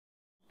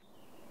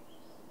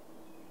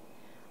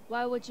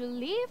Why would you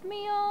leave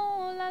me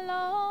all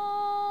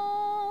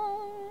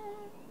alone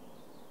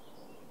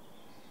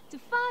to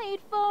fight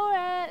for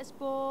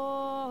Expozed?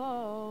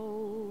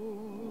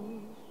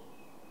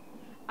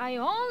 I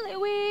only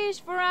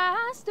wish for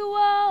us to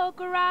walk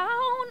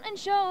around and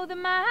show the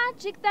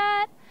magic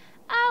that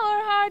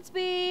our hearts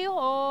behold.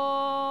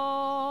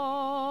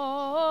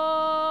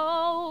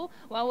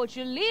 Why would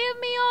you leave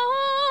me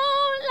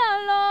all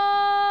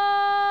alone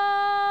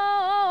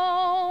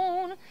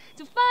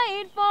to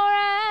fight for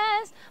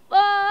us both?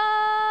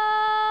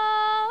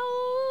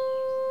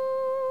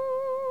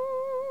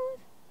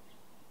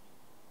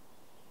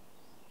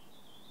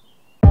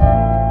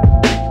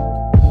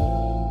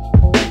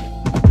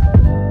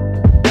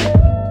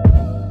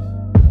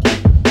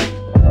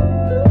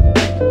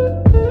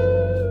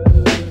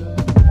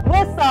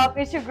 What's up?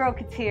 It's your girl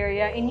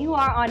Katiria, and you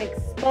are on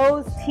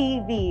Expozed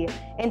TV.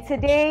 And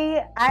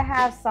today I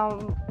have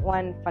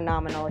someone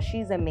phenomenal.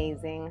 She's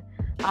amazing,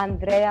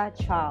 Andrea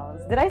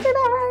Charls. Did I say that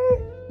right?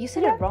 You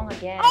said it wrong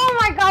again. Oh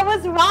my God,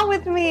 what's wrong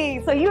with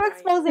me? So you're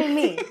exposing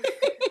me.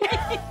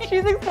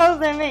 She's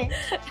exposing me.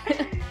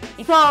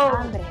 It's So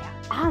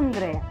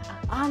Andrea.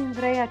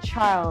 Andrea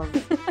Charls,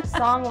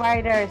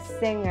 songwriter,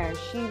 singer.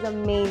 She's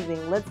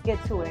amazing. Let's get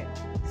to it.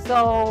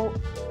 So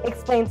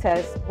explain to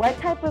us what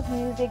type of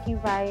music you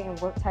write and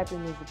what type of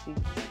music you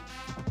use.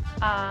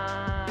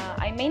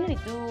 I mainly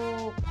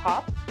do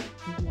pop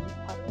music.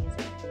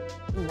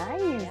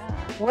 Nice. Yeah.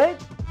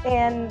 What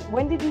and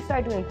when did you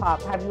start doing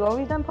pop? Have you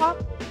always done pop?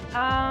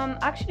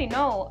 Actually,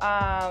 no.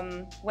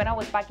 When I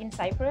was back in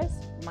Cyprus,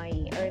 my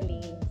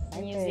early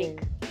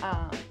music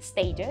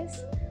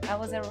stages, I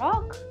was a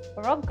rock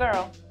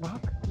girl.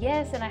 Rock?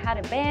 Yes, and I had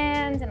a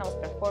band, and I was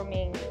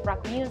performing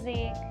rock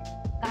music,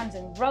 Guns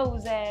N'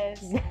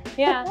 Roses.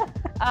 Yeah.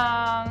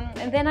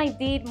 And then I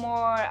did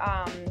more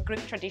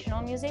Greek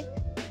traditional music.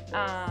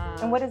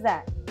 And what is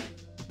that?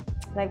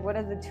 Like, what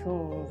are the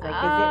tunes? Like, is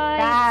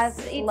it fast,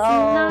 it's slow?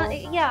 not,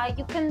 yeah,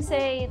 you can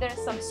say there's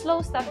some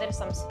slow stuff, there's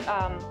some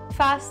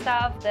fast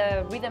stuff.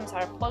 The rhythms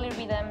are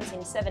polyrhythms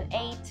in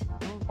 7/8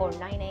 or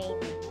 9/8.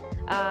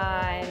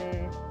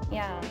 And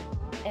yeah,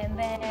 and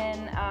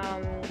then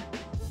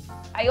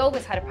I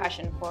always had a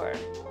passion for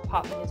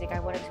pop music. I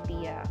wanted to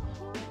be a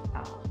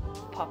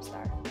pop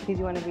star. Did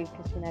you want to be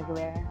Christina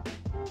Aguilera?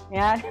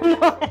 Yeah.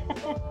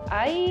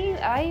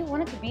 I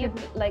wanted to be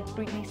like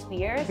Britney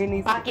Spears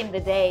back in the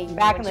day,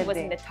 Back when in she the was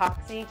day. in the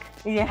toxic.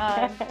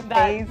 Yeah.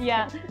 That,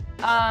 yeah.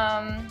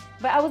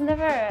 But I was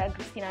never a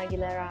Christina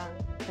Aguilera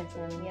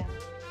Person. Yeah.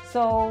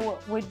 So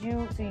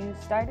you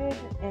started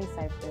in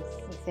Cyprus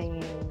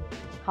singing,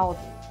 how old?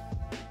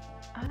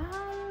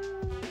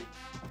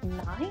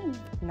 9.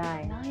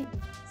 9.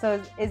 So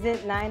is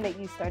it 9 that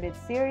you started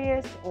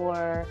serious,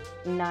 or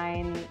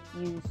 9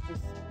 you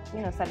just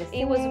started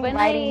singing, It was when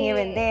writing here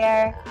and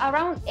there?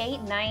 Around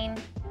 8, 9,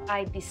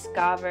 I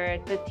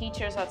discovered, the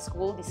teachers at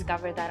school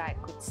discovered that I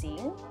could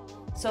sing.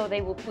 So they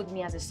would put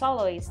me as a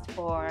soloist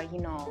for,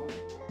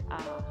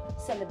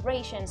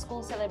 celebrations,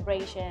 school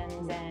celebrations,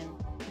 and then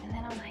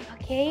I was like,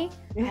 okay,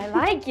 I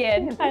like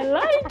it, I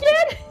like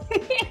it.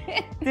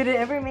 Did it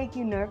ever make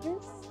you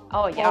nervous?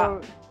 Oh yeah,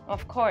 Or-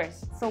 of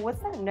course. So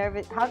what's that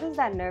nervous, how does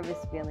that nervous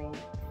feeling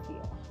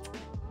feel?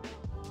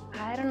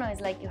 I don't know,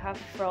 it's like you have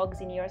frogs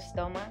in your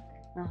stomach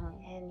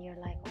and you're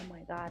like, oh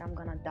my God, I'm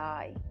gonna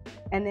die.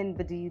 And then,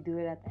 but do you do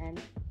it at the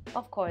end?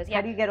 Of course, yeah.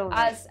 How do you get over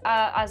it?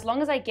 As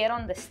long as I get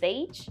on the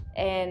stage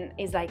and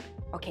it's like,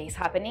 okay, it's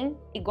happening,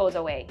 it goes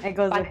away. It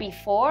goes but away.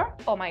 before,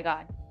 oh my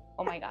God,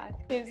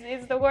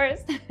 it's the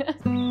worst.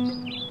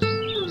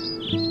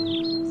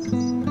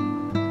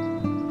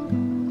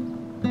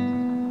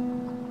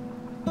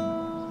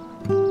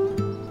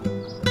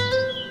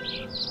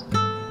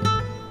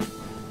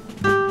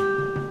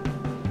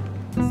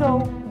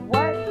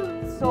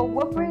 So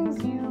what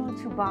brings you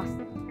to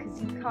Boston?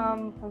 Because you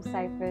come from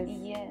Cyprus.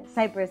 Yes.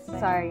 Cyprus,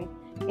 sorry.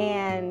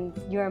 And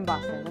you're in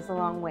Boston. That's a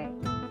long way.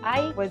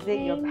 Was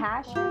it your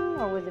passion,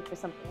 or was it for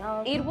something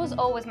else? It was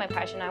always my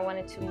passion. I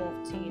wanted to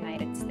move to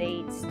United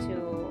States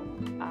to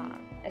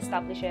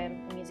establish a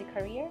music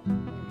career.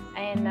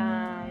 And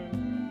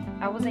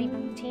I was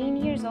 18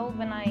 years old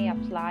when I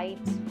applied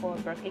for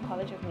Berklee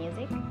College of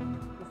Music,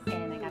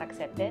 and I got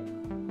accepted.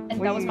 And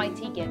that was my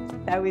ticket.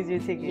 That was your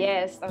ticket?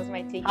 Yes, that was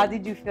my ticket. How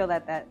did you feel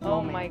at that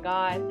moment? Oh my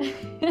God.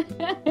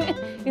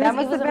 That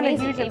must have been a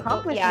huge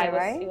accomplishment,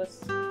 right? It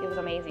was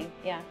amazing,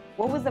 yeah.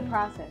 What was the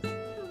process?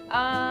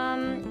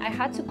 I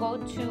had to go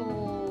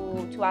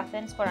to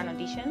Athens for an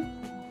audition,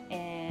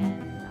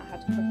 and I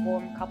had to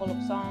perform a couple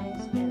of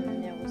songs, and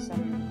then there was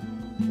some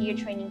ear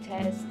training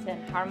test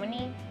and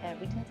harmony, a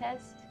written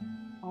test.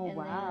 Oh, and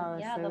then,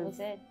 yeah, so that was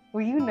it.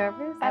 Were you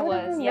nervous? I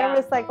would've was, been yeah.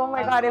 nervous, like, oh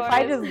my Of God, if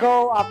I course. just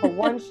go off of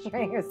one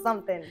string or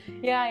something.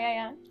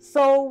 Yeah.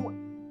 So,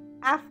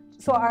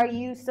 so are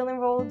you still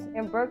enrolled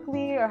in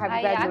Berklee, or have you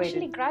I graduated?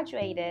 actually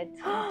graduated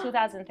in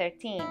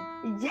 2013.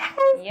 Yes!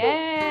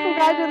 Yeah.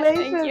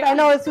 Congratulations! Thank you. I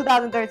know it's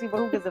 2013, but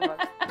who gives a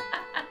fuck?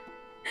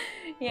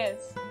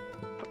 Yes.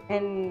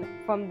 And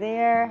from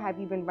there, have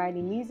you been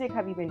writing music?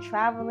 Have you been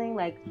traveling?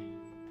 Like,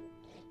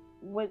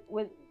 what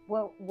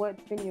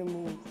what's been your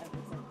moves ever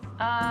since?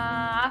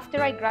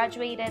 After I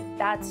graduated,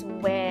 that's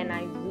when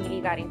I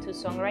really got into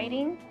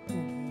songwriting,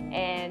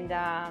 and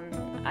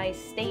I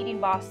stayed in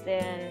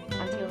Boston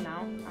until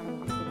now.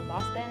 I'm still in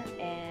Boston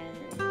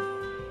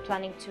and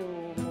planning to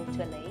move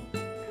to LA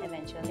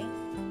eventually.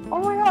 Oh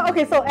my God.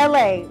 Okay, so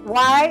LA.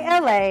 Why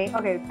LA?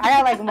 Okay, I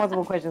got like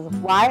multiple questions.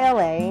 Why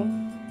LA?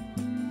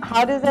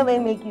 How does LA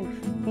make you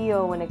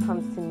feel when it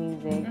comes to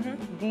music?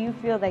 Do you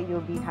feel that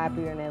you'll be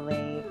happier in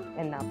LA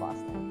and not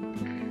Boston?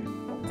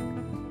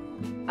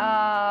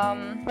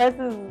 First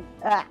is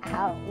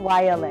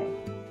why LA?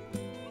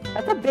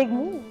 That's a big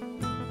move.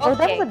 Oh,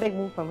 Okay. that's a big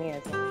move from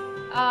here.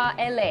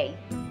 LA.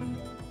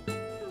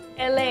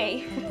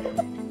 LA.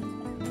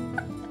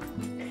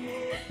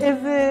 Is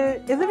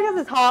it because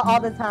it's hot all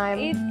the time?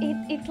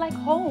 It's like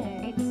home.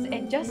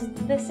 It's just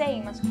the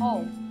same as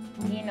home.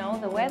 You know,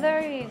 the weather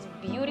is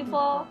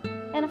beautiful,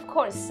 and of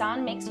course,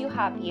 sun makes you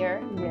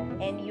happier, Yes.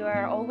 and you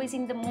are always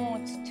in the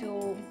mood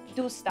to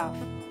do stuff.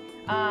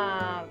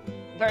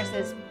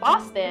 Versus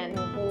Boston,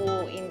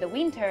 who in the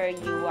winter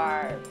you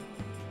are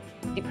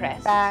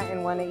depressed. Fat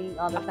and want to eat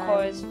all the Of time.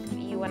 course,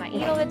 you want to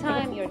eat all the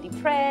time. You're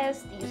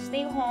depressed. You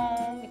stay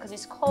home because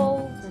it's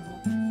cold.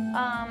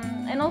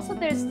 And also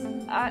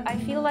I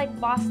feel like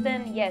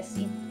Boston, yes,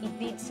 it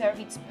did serve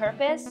its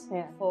purpose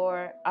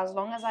for as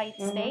long as I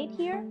stayed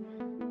here,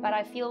 but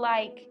I feel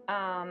like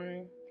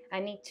I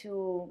need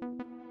to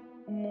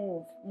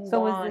move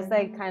So on. was this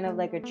like kind of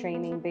like a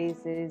training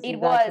basis? It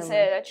was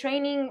a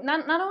training,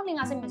 not only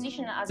as a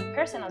musician, as a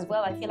person as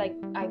well. I feel like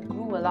I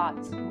grew a lot,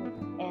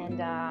 and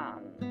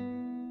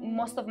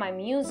most of my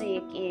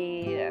music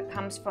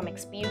comes from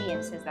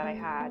experiences that I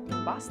had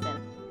in Boston,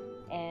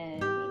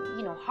 and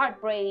you know,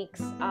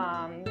 heartbreaks,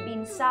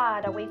 being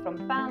sad, away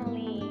from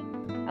family,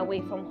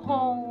 away from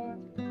home.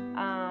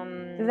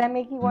 Does that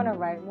make you want to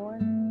write more?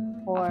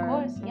 Or, of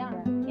course, yeah.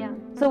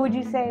 So would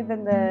you say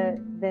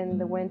then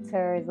the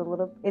winter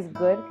is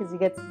good because you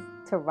get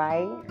to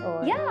write?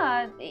 Or?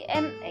 Yeah,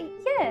 and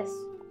yes,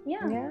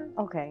 yeah. Yeah.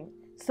 Okay.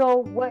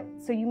 So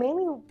you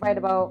mainly write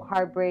about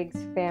heartbreaks,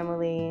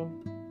 family,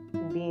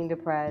 being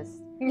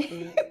depressed,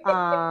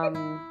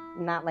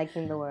 not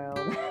liking the world.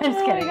 I'm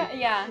just kidding.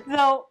 Yeah.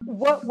 So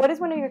what is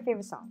one of your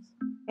favorite songs?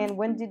 And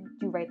when did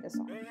you write this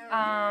song?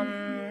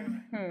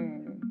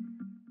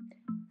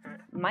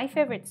 My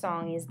favorite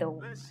song is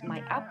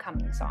my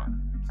upcoming song,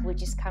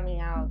 which is coming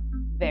out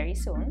very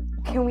soon.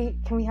 Can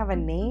we have a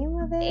name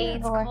of it?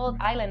 It's called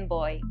Island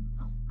Boy.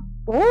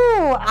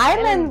 Ooh,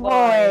 Island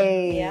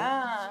Boy.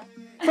 Yeah.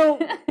 So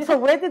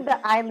where did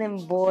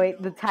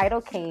the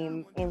title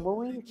came, and what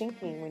were you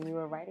thinking when you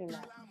were writing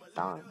that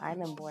song,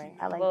 Island Boy?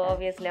 I like Well, that.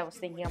 obviously, I was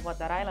thinking about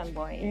that Island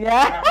Boy.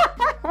 Yeah.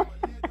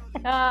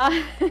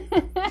 I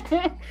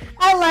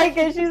like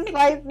it. She's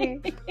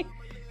spicy.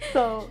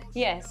 So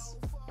yes,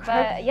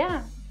 but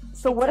yeah.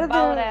 So what it's are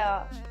about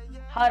a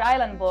hot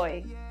island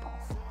boy?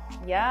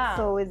 Yeah.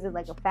 So is it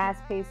like a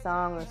fast-paced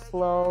song or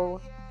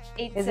slow?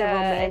 It's it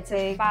romantic? It's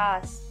a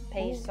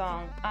fast-paced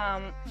song.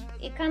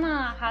 It kind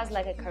of has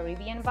like a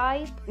Caribbean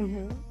vibe,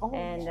 Oh.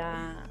 and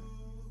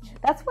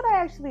that's what I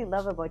actually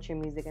love about your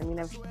music. I mean,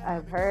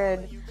 I've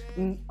heard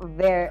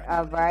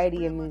a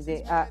variety of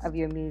music of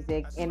your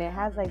music, and it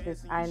has like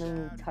this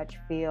island touch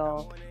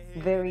feel,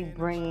 very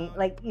bringing,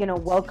 like, you know,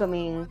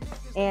 welcoming.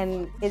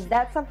 And is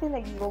that something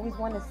that you always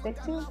want to stick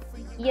to?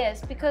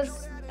 yes,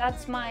 because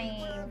that's my,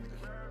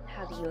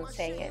 how do you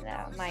say it?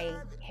 My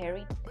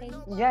heritage.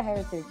 Yeah,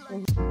 heritage.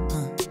 I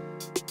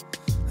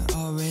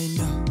already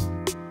know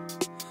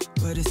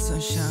where the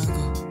sunshine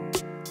go.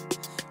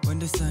 When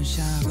the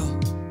sunshine go.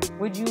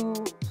 Would you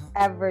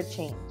ever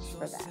change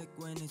for that?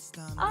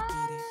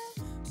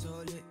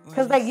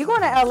 Because like you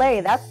going to LA,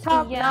 that's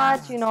top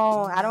notch. You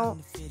know,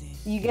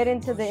 you get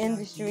into the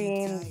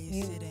industry and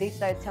they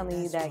start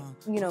telling you that,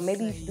 you know,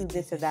 maybe you should do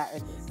this or that or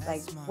this.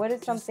 Like, what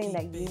is something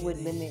that you would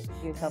limit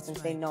yourself and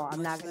say, no,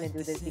 I'm not going to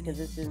do this because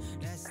this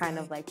is kind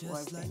of like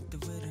working?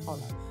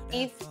 Hold on.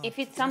 If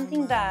it's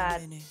something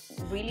that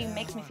really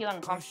makes me feel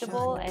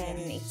uncomfortable and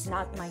it's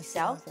not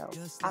myself,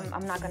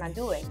 I'm not gonna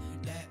do it.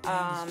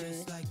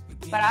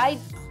 But I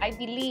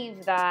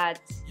believe that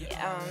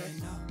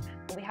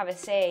we have a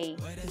say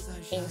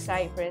in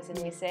Cyprus, and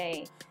we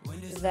say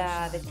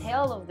that the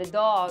tail of the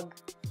dog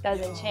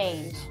doesn't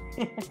change,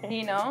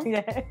 you know?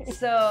 Yeah.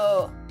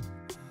 So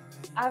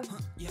I'm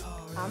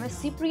a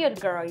Cypriot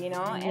girl, you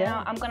know, and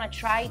I'm gonna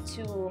try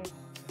to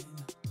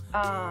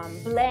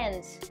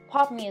blend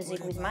pop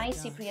music with my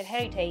Cypriot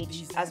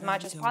heritage as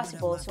much as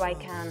possible, so I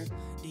can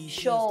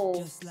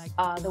show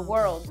the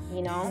world,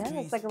 you know,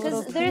 it's like a because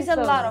little there's piece a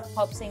of- lot of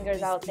pop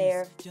singers out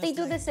there. They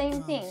do the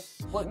same thing.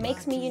 What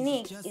makes me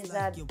unique is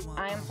that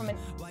I am from a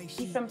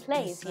different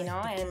place, you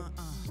know, and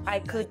I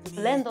could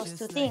blend those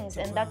two things,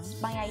 and that's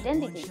my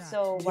identity.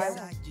 So why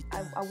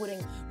I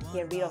wouldn't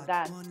get rid of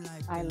that.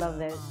 I love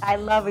it. I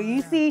love it.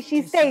 You see,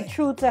 she stayed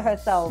true to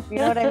herself. You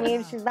know what I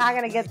mean? She's not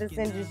gonna get this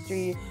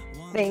industry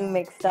thing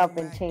mixed up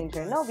and change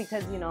her. No,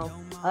 because, you know,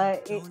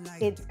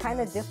 it's kind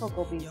of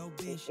difficult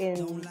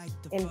in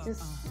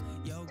just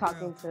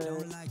talking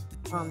to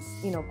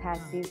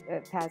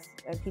past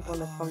people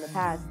from the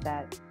past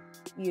that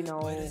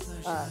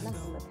not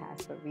from the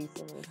past but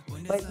recently,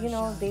 but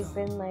they've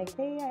been like,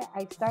 hey,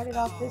 I started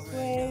off this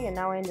way and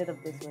now I ended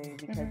up this way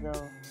because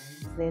of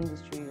the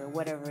industry or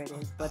whatever it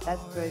is. But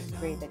that's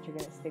great that you're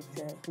gonna stick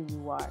to who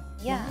you are.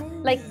 Yeah,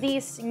 like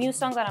this new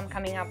song that I'm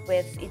coming up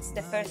with, it's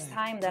the first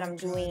time that I'm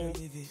doing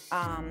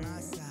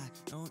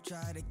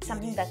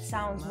something that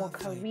sounds more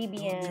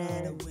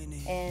Caribbean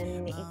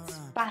and it's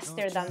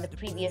faster than the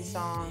previous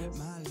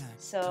songs.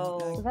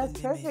 So that's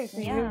perfect. So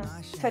you're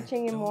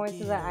touching it more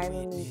into the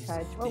island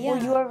touch.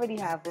 Well, you already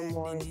have it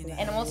more into that.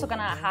 And I'm also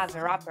gonna have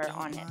a rapper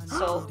on it.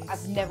 So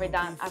I've never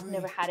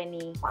had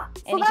anything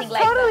that's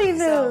like totally that. New.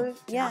 So,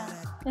 yeah.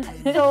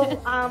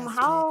 So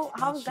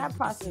how's that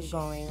process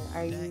going?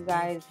 Are you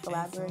guys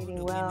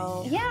collaborating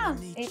well? Yeah,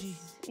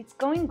 it's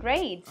going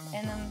great,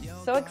 and I'm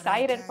so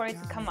excited for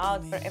it to come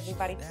out for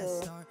everybody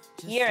to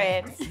hear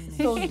it.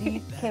 So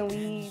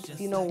do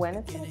you know when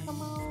it's gonna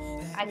come out?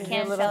 I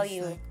can't tell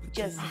you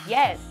just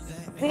yet.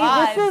 See,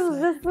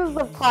 this is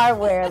the part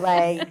where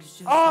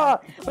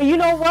but you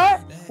know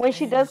what? When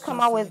she does come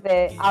out with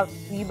it,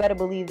 you better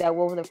believe that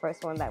we're the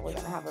first one that we're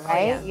gonna have it,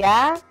 right? Oh,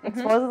 yeah?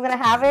 Expozed is gonna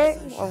have it,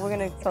 or we're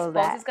gonna expose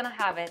that? Expozed is gonna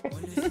have it.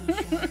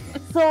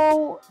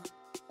 So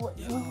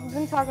we've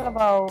been talking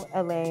about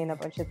LA and a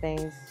bunch of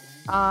things.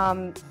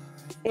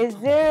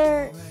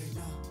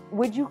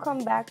 Would you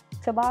come back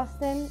to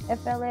Boston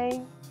if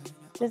LA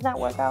does not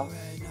work out?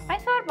 I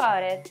thought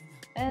about it,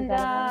 and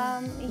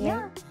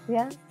yeah.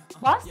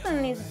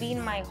 Boston has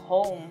been my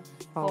home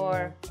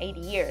for 8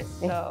 years,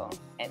 so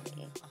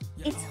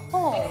it's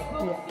home.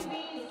 Expozed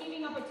TV is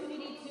giving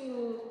opportunity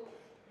to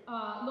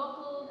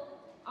local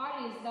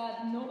artists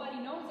that nobody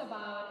knows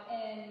about,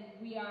 and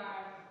we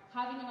are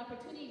having an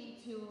opportunity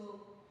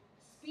to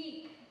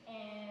speak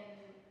and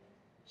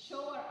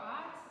show our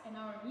art and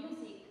our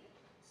music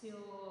to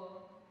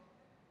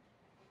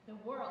the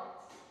world.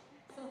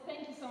 So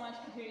thank you so much,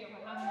 Katiria,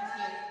 for having us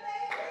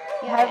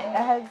here.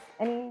 Has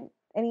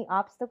any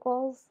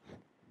obstacles?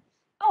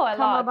 Oh, a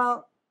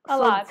lot. A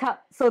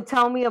lot. So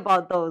tell me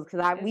about those,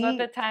 because Is that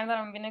the time that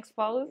I'm being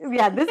exposed?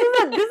 Yeah, this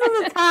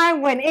is a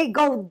time when it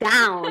goes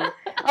down.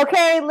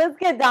 Okay, let's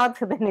get down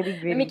to the nitty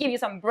gritty. Let me give you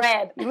some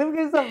bread. Let me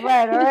give you some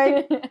bread, all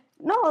right?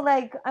 No,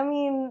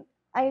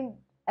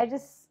 I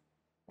just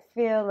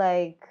feel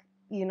like,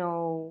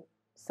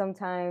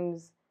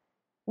 sometimes,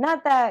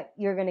 not that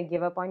you're going to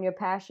give up on your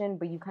passion,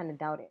 but you kind of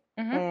doubt it.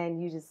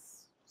 And you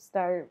just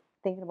start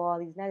thinking about all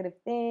these negative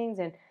things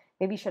and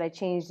maybe should I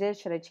change this?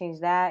 Should I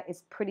change that?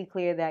 It's pretty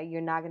clear that you're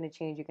not going to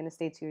change. You're going to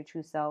stay to your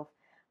true self.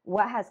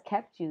 What has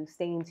kept you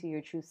staying to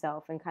your true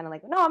self and kind of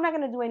like, no, I'm not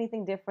going to do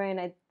anything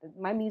different.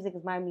 My music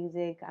is my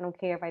music. I don't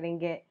care if I didn't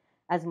get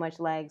as much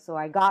likes or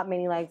I got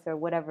many likes or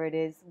whatever it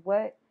is.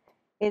 What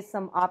is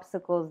some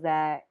obstacles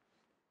that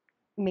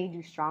made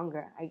you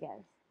stronger, I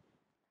guess?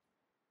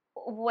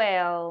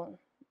 Well,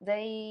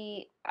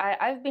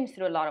 I've been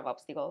through a lot of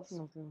obstacles,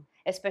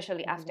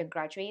 especially after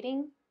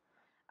graduating.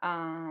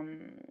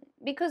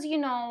 Because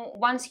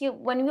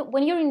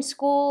when you're in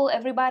school,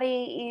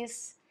 everybody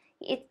is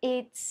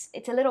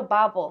it's a little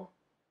bubble.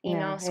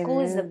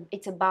 School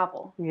it's a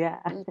bubble. Yeah,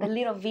 a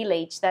little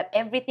village that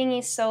everything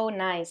is so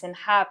nice and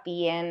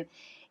happy, and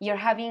you're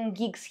having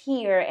gigs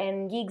here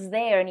and gigs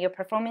there, and you're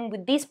performing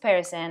with this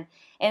person,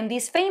 and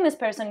this famous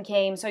person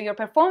came, so you're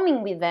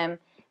performing with them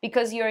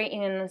because you're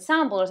in an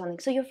ensemble or something.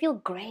 So you feel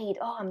great.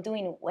 Oh, I'm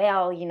doing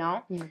well,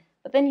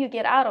 But then you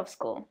get out of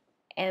school.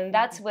 And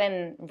that's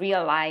when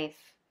real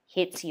life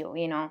hits you,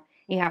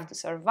 You have to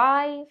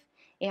survive.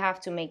 You have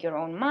to make your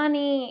own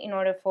money in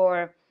order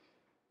for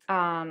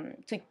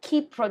to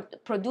keep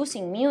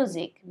producing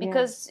music.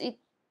 Because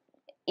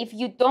if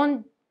you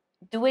don't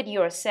do it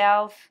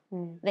yourself,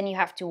 then you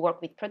have to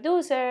work with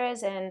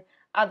producers and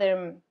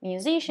other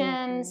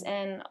musicians,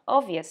 and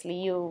obviously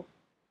you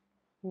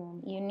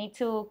need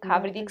to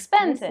cover the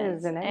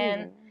expenses,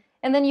 and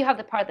then you have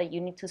the part that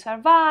you need to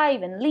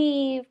survive and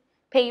live,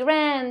 pay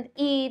rent,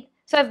 eat.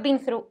 So I've been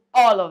through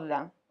all of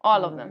them,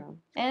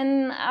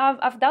 and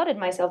I've doubted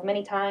myself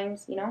many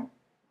times.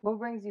 What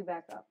brings you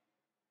back up?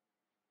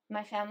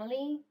 My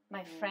family,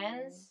 my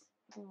friends,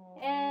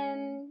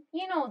 and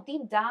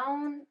deep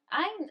down,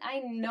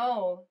 I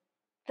know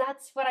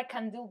that's what I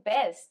can do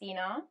best.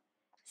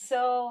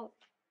 So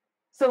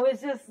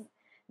it's just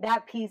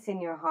that peace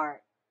in your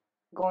heart.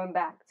 Going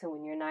back to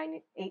when you're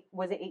 8,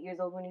 was it 8 years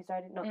old when you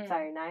started? No,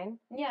 sorry, 9?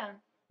 Yeah.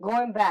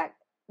 Going back,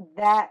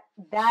 that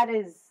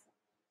is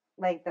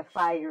like the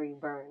fiery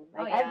burn.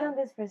 I've done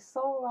this for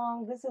so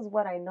long. This is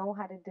what I know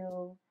how to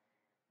do.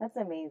 That's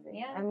amazing.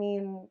 Yeah. I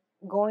mean,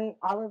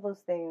 all of those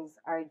things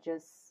are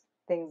just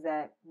things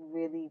that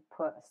really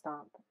put a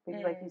stomp.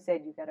 Because like you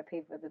said, you got to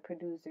pay for the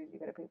producers, you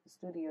got to pay for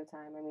studio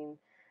time. I mean,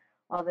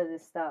 all of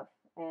this stuff.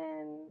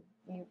 And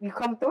you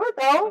come through it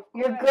though.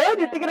 You're good.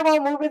 You're thinking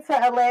about moving to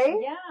LA.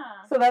 Yeah.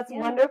 So that's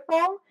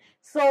wonderful.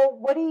 So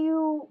what do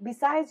you,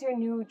 besides your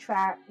new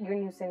track, your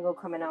new single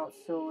coming out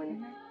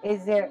soon,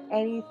 is there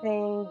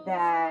anything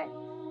that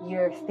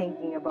you're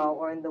thinking about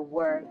or in the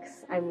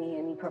works? I mean,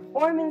 any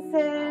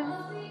performances?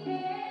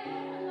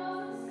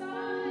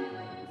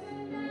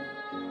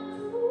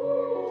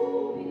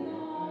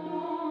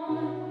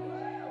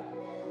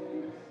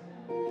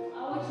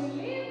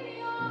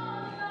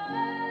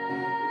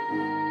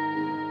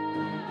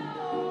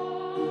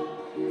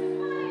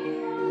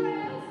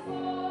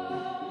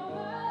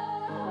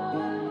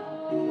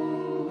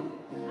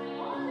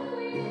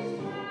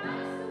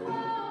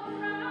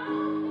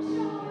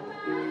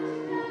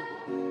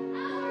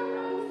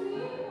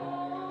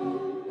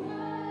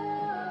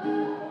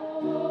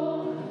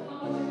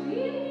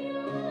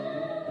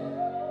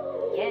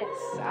 Yes,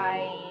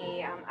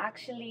 I am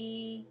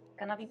actually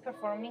gonna be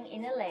performing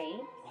in LA.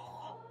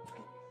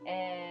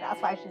 And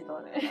That's why she's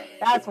doing it.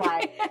 That's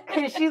why.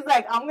 Because she's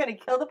like, I'm going to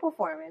kill the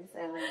performance,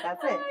 and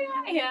that's it.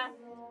 Yeah.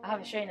 I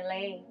have a show in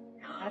LA.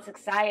 That's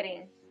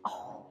exciting.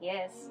 Oh,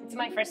 yes. It's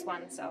my first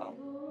one, so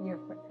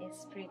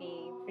it's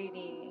pretty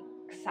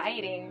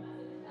exciting.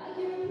 I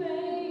can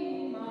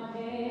lay my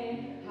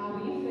head how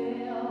we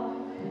felt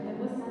when there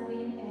was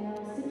nothing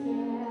else to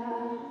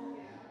care.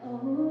 How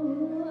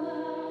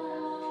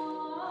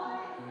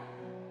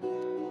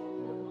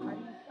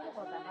do you feel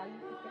about that? How do you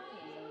prepare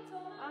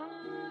yourself?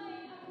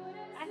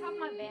 I have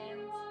my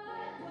band, and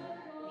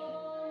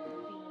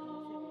we've been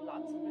through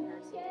lots of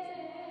rehearsals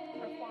and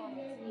performed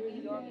in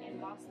New York and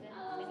Boston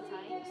many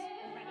times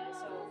already,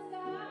 so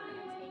I'm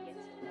gonna take it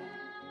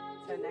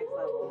To the next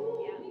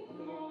level. yeah.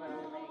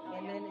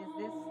 And then is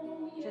this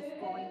just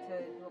going to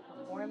do a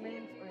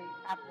performance, or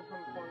after the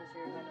performance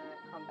you're going to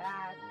come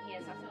back?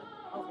 Yes, absolutely.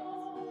 Okay.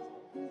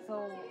 So,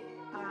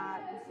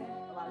 you said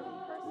a lot of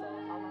rehearsal.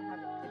 How long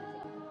have it been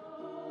taking?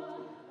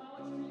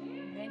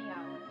 Many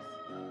hours.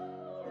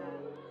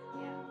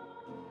 Yeah.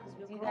 Because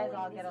Do you guys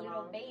all get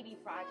little along? baby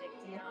project,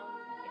 you know?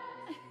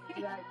 Yeah. Do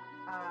you guys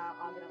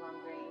all get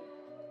along great?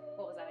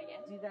 What was that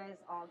again? Do you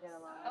guys all get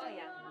along? Oh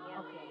yeah.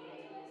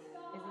 Okay.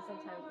 Is there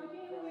sometimes where you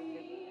feel like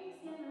you're...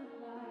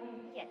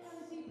 Yes.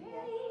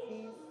 Yes.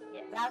 See?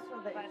 Yes. That's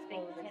what the But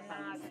they exposing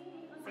cannot. comes.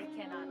 They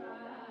cannot know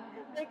that.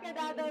 They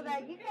cannot know that.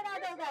 You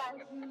cannot know that.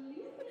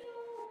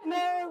 No,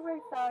 it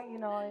works out, you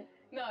know.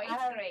 No,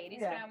 it's great.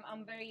 It's yeah. great.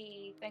 I'm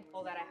very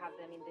thankful that I have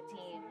them in the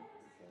team,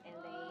 and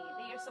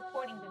they are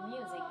supporting the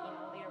music. You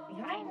know, they are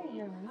behind me.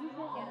 Your music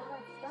and all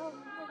that stuff.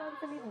 Oh my God,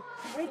 it's amazing.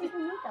 Where did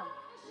you meet them?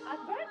 At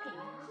Berkeley.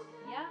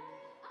 Yeah.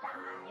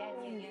 Yeah.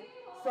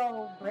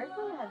 So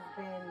Berkeley has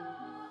been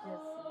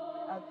just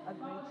a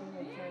great thing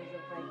in terms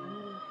of like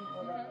meeting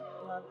people that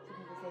love to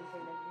do the same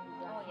thing that you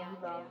love. Oh, yeah, You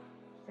love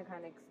to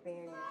kind of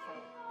experience. So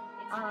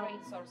It's a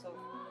great source of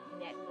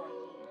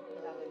networking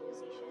with other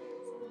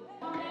musicians.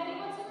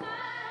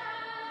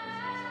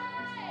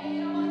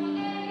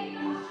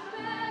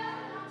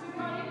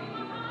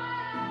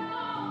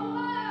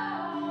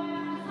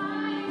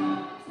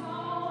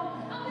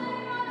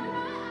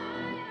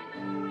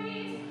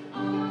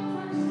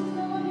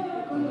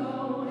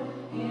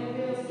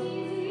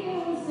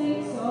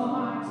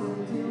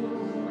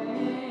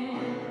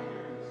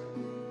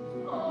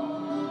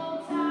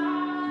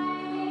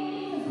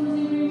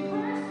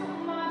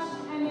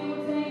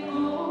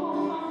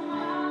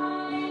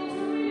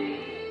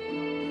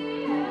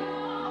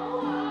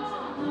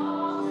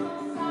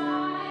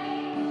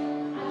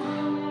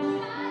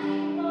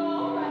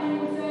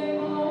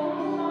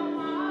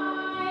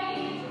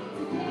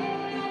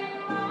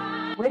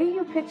 where do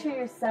you picture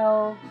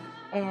yourself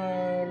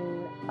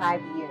in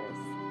 5 years?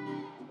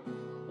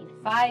 In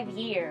 5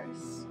 years.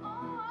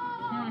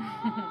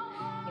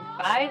 In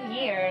 5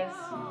 years.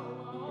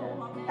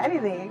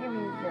 Anything. It can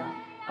be, yeah.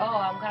 Oh,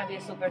 I'm gonna be a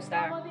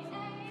superstar.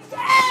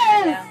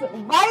 Yes!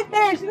 Yeah. Right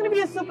there. She's going to be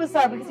a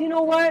superstar because you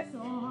know what?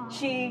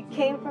 She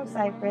came from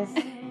Cyprus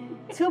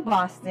to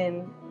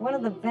Boston, one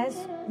of the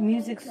best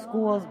music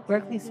schools,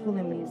 Berkeley School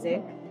of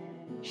Music.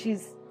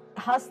 She's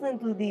hustling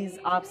through these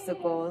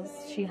obstacles.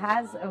 She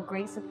has a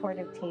great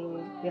supportive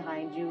team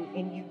behind you,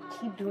 and you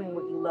keep doing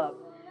what you love.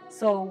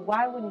 So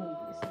why wouldn't you be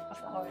a superstar?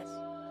 Of course.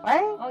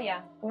 Right? Oh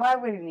yeah. Why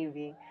wouldn't you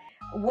be?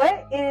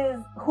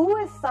 Who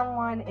is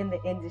someone in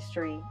the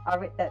industry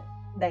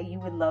that you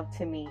would love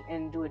to meet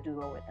and do a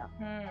duo with them?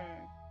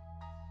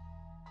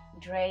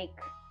 Drake.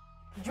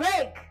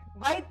 Drake,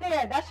 right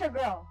there. That's your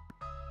girl.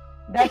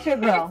 That's your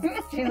girl.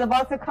 She's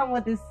about to come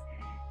with this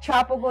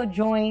tropical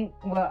joint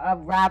with a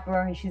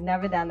rapper, and she's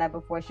never done that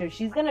before. So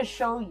she's gonna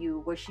show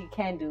you what she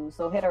can do.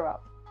 So hit her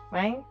up,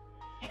 right?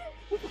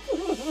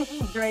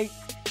 Drake,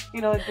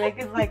 Drake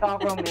is like all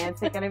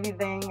romantic and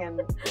everything, and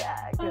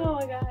yeah. Oh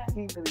my god.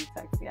 He really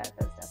sexy. Yeah,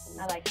 that's definitely.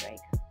 I like Drake.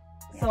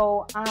 Yeah.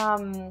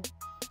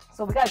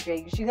 So we got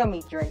Drake. She's gonna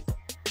meet Drake.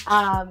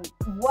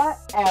 What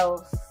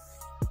else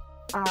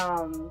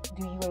do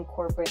you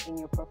incorporate in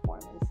your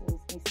performances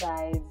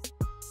besides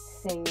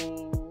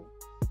singing?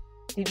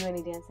 Do you do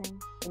any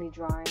dancing? Any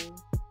drawing?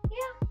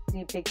 Yeah. Do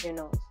you pick your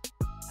nose?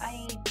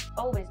 I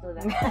always do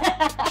that.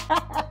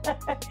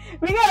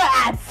 We gotta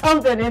ask.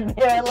 something in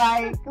there.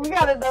 Like, we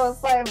gotta know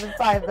something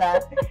besides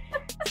that.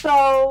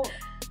 So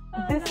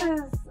this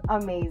is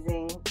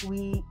amazing.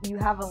 You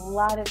have a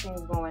lot of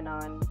things going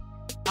on.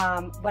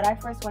 But I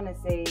first want to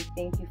say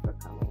thank you for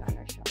coming on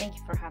our show. Thank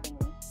you for having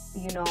me.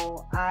 You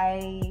know,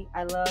 I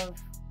love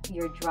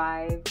your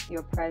drive,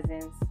 your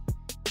presence.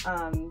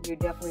 You're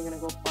definitely gonna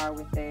go far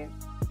with it.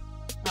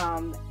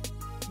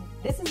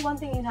 This is one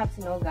thing you have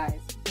to know, guys.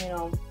 You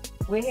know,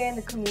 we're here in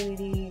the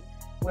community.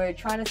 We're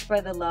trying to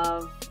spread the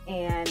love,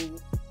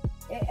 and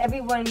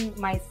everyone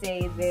might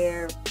say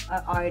they're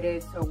an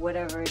artist or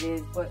whatever it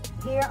is, but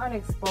here on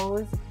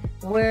Expozed,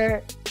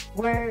 we're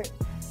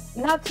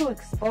not to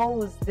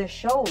expose the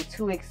show,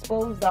 to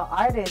expose the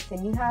artist.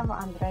 And you have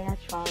Andrea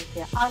Charls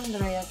here.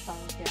 Andrea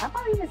Charls here. I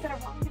probably even said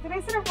it wrong. Did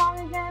I say it wrong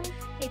again?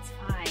 It's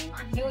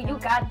fine. You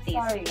got this.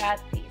 Sorry. You got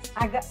this.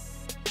 I got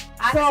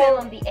Accent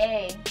on the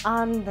A.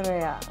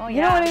 Andrea. Oh,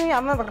 You know yeah. what I mean?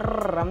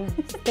 I'm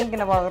just thinking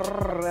about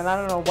and I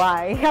don't know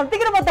why. I'm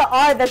thinking about the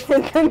R that's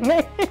in the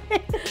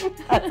name.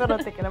 That's what I'm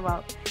thinking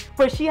about.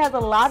 But she has a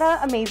lot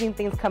of amazing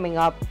things coming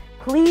up.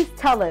 Please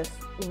tell us,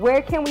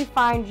 where can we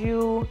find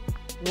you?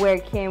 Where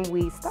can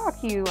we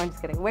stalk you? I'm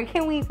just kidding. Where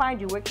can we find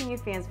you? Where can your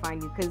fans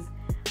find you? Because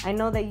I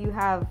know that you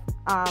have,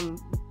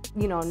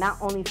 you know, not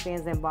only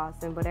fans in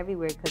Boston, but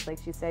everywhere. Because like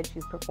she said,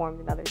 she's performed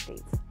in other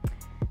states.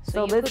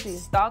 So you let's could see.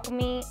 stalk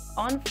me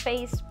on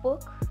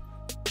Facebook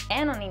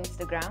and on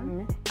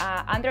Instagram.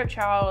 Andrea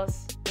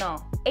Charls,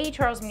 no, A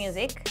Charls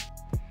Music.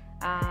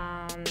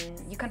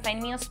 You can find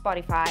me on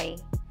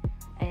Spotify,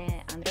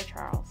 Andrea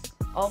Charls.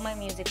 All my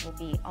music will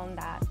be on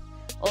that.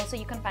 Also,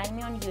 you can find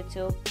me on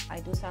YouTube. I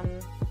do some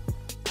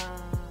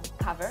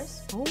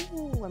covers Oh,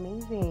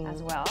 amazing.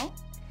 as well.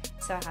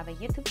 So I have a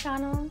YouTube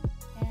channel,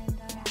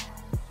 and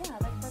yeah,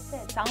 that's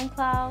it.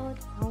 SoundCloud.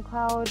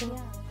 SoundCloud.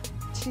 Yeah.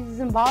 She's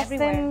in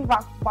Boston, Everywhere.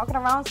 walking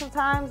around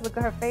sometimes. Look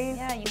at her face.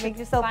 Yeah, you make can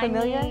yourself find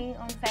familiar. me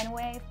on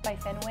Fenway, by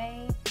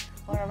Fenway,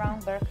 or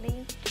around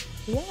Berkeley.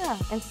 Yeah,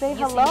 and say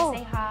You hello. see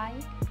me, say hi.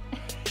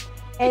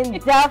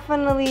 And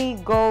definitely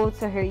go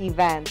to her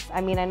events.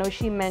 I mean, I know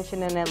she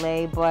mentioned in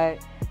LA, but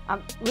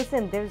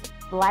listen, there's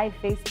live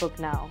Facebook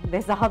now.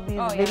 There's all these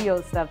Oh, yeah.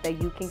 video stuff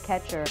that you can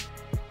catch her.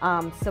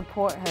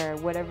 Support her,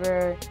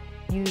 whatever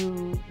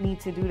you need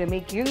to do to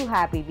make you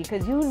happy,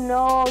 because you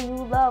know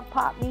you love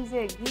pop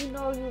music. You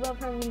know you love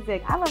her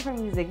music. I love her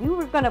music. We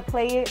were gonna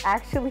play it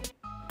actually,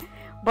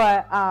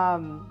 but I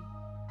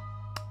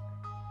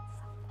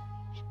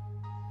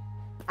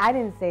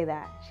didn't say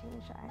that. She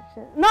didn't try.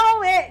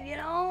 No, you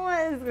know,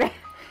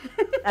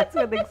 that's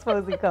where the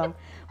exposing comes.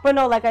 But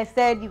no, like I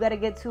said, you got to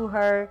get to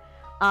her.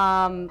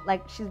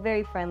 Like, she's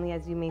very friendly,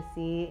 as you may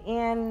see,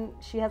 and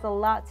she has a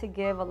lot to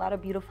give, a lot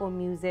of beautiful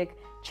music.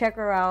 Check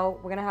her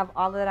out. We're gonna have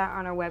all of that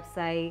on our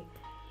website.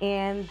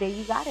 And there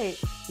you got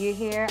it. You're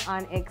here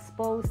on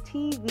Expozed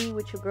TV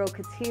with your girl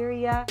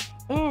Katiria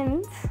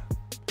and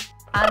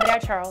Andrea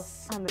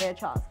Charls. Andrea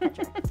Charls. Catch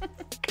her.